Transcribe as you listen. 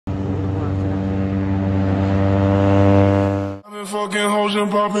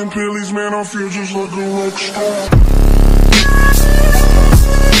and popping pillies, man, I feel just like a rock star.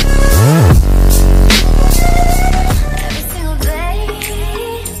 Every single day,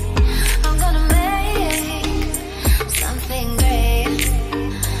 I'm gonna make something great.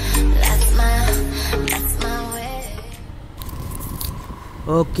 That's my way.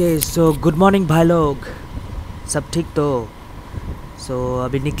 Okay so good morning भाई लोग, सब ठीक तो?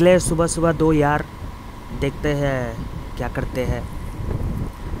 अभी निकले सुबह सुबह दो यार, देखते हैं क्या करते हैं।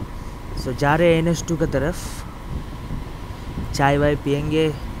 जा रहे हैं NH2 की तरफ, चाय वाय पियेंगे,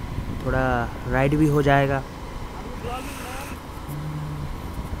 थोड़ा राइड भी हो जाएगा।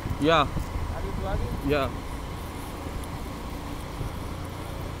 या या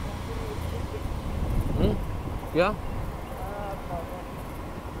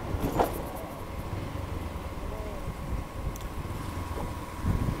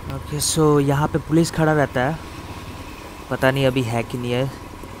ओके यहाँ पे पुलिस खड़ा रहता है, पता नहीं अभी है कि नहीं है।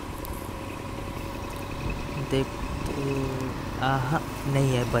 देखते, हाँ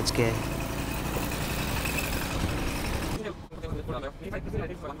नहीं है, बच गए।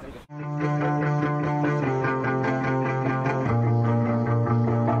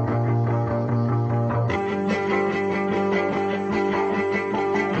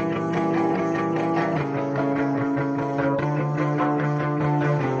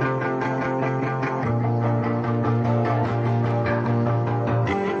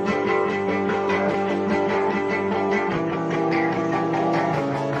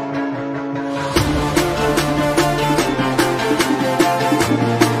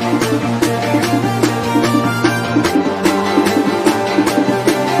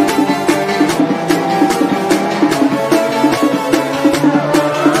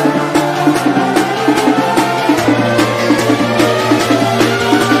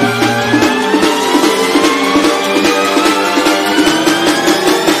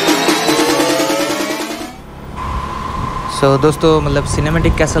 दोस्तों मतलब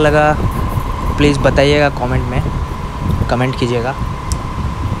सिनेमैटिक कैसा लगा प्लीज़ बताइएगा कमेंट में, कमेंट कीजिएगा।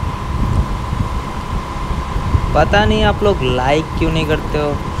 पता नहीं आप लोग लाइक क्यों नहीं करते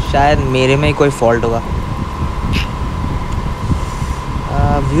हो, शायद मेरे में ही कोई फॉल्ट होगा।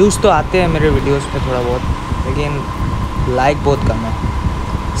 व्यूज़ तो आते हैं मेरे वीडियोस पे थोड़ा बहुत, लेकिन लाइक बहुत कम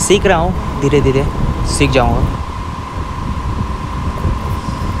है। सीख रहा हूँ, धीरे धीरे सीख जाऊँगा।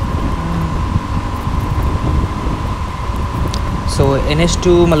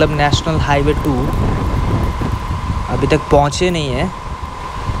 NH2 मतलब नेशनल हाईवे 2 अभी तक पहुँचे नहीं है।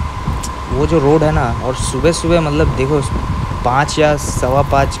 वो जो रोड है ना, और सुबह सुबह मतलब देखो 5 या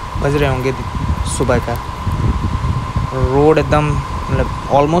 5:15 बज रहे होंगे सुबह का, रोड एकदम मतलब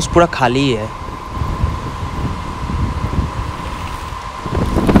ऑलमोस्ट पूरा खाली है।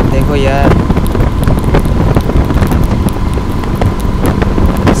 देखो यार,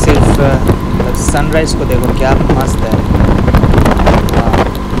 सिर्फ सनराइज़ को देखो क्या मस्त है।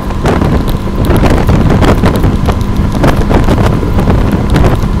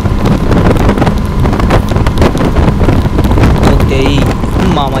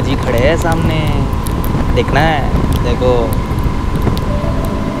 मामा जी खड़े हैं सामने, देखना है, देखो।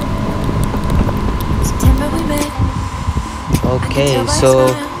 Okay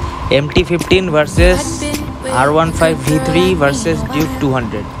MT15 versus R15 V3 versus Duke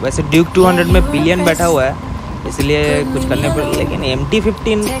 200। वैसे ड्यूक 200 में पिलियन बैठा हुआ है, इसलिए कुछ करने पर, लेकिन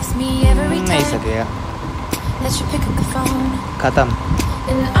MT15 नहीं सकेगा, ख़त्म।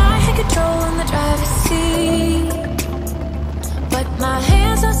 But my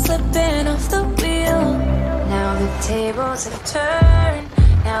hands are slipping off the wheel. Now the tables have turned.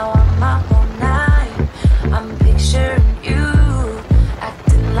 Now I'm up all night. I'm picturing you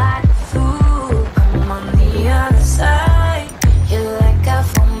acting like a fool. I'm on the other side. You're like a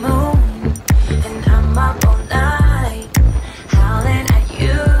full moon, and I'm up all night, howling at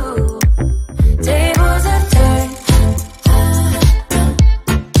you. Tables have turned.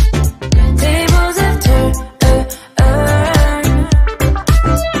 Tables have turned.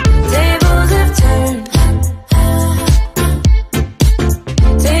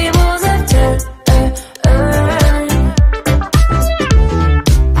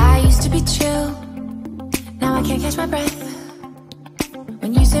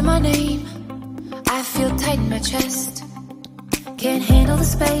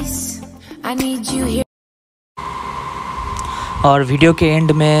 और video के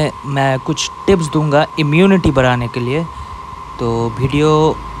and में मैं कुछ tips दूंगा immunity बढ़ाने के लिए, तो वीडियो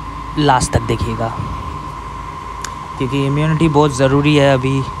लास्ट तक देखिएगा क्योंकि इम्यूनिटी बहुत ज़रूरी है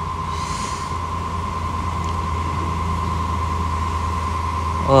अभी।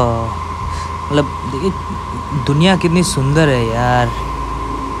 मतलब देखिए दुनिया कितनी सुंदर है यार।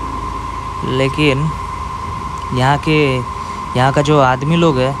 लेकिन यहाँ का जो आदमी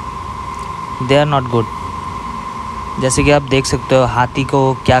लोग है दे आर नॉट गुड। जैसे कि आप देख सकते हो हाथी को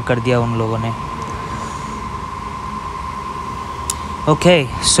क्या कर दिया उन लोगों ने। Okay,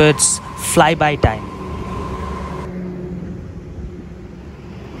 so it's fly by time.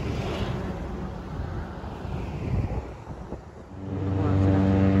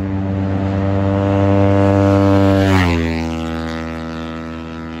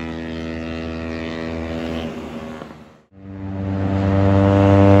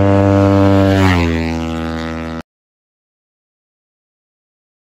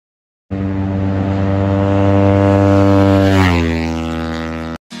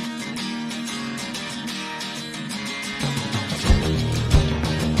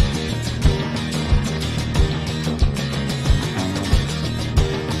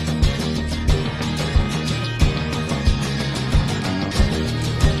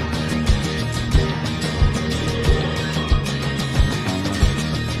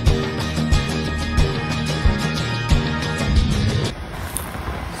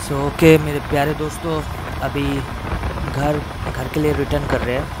 Okay मेरे प्यारे दोस्तों, अभी घर के लिए रिटर्न कर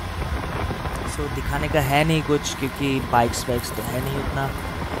रहे हैं। सो दिखाने का है नहीं कुछ, क्योंकि बाइक्स तो है नहीं उतना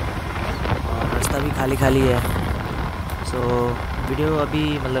और रास्ता भी खाली है। सो वीडियो अभी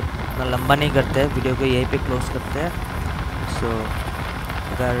मतलब इतना लंबा नहीं करते, वीडियो को यहीं पे क्लोज करते हैं। सो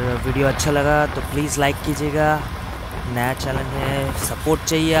अगर वीडियो अच्छा लगा तो प्लीज़ लाइक कीजिएगा। नया चैनल है, सपोर्ट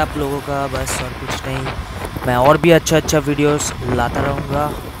चाहिए आप लोगों का, बस और कुछ नहीं। मैं और भी अच्छा वीडियोस लाता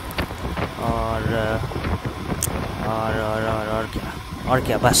रहूँगा। और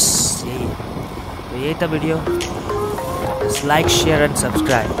क्या बस यही है। तो यही था video. Like share and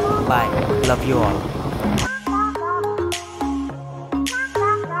subscribe. Bye, love you all.